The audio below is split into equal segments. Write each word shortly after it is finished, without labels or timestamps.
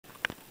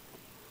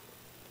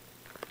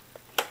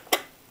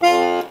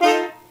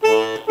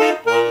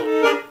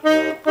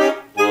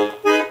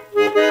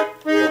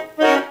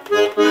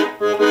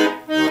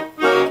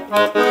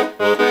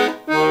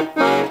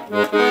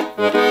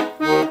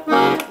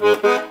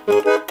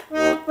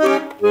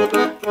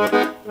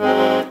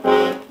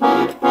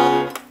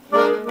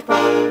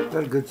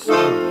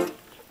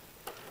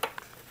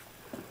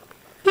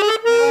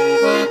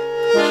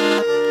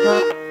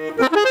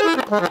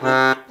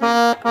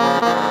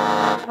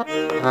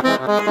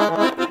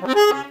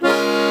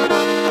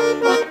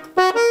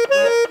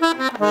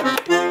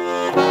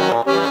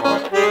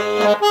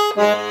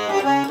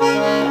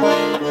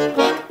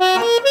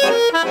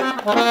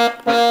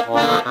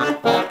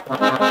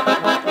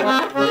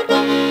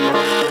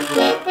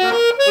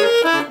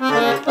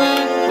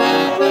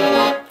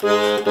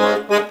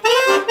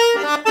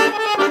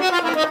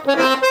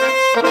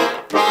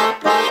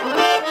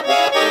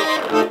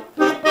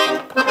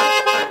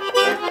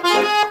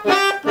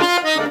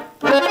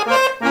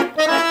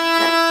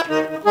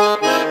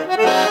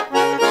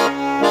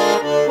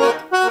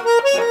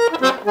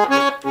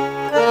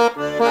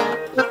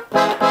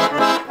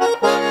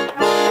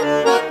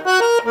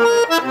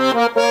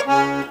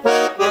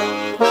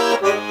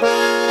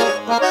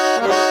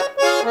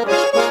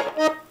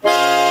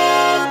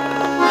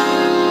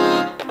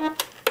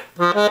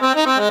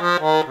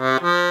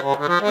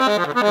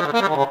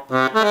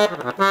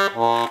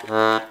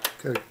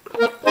Good.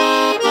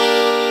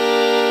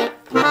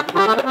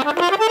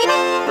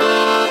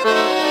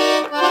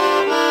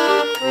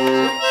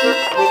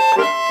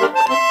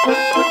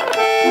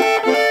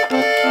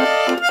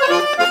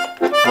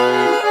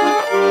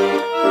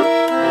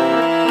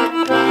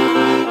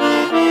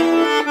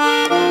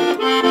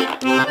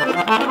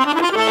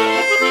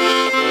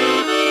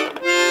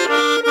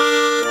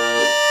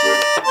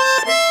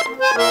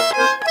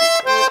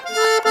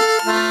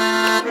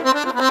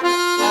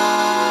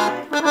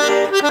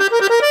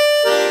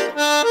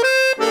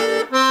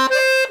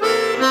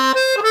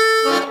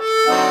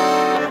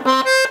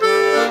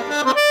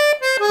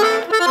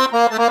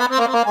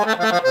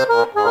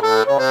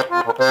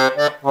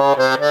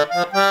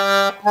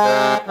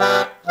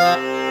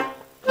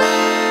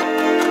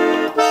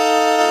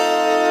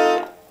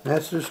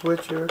 Master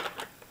switch here.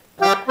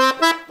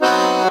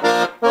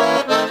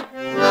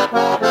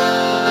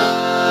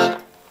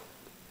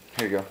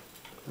 Here you go.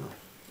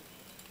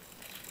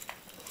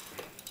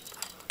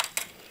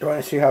 You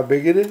want to see how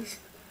big it is?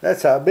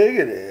 That's how big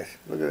it is.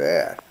 Look at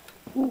that.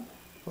 Ooh,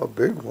 a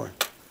big one.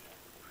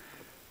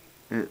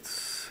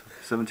 It's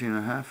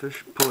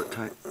 17.5-ish. Pull it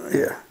tight.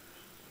 Yeah.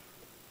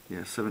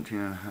 Yeah,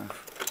 17.5.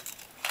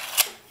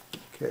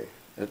 Okay.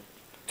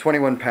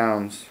 21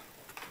 pounds.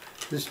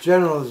 This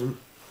General is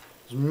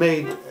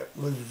made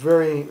with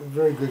very,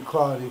 very good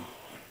quality,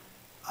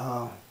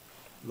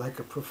 like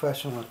a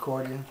professional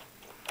accordion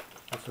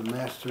with a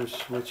master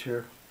switch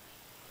here.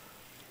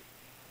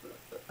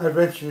 I'd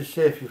venture to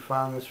say if you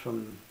found this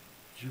from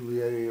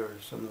Giulietti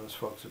or some of those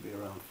folks, it'd be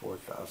around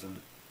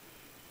 4,000.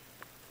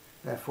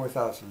 Yeah,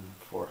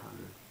 4,400,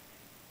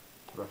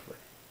 roughly.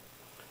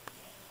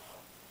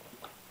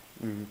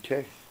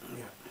 Okay.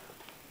 Yeah.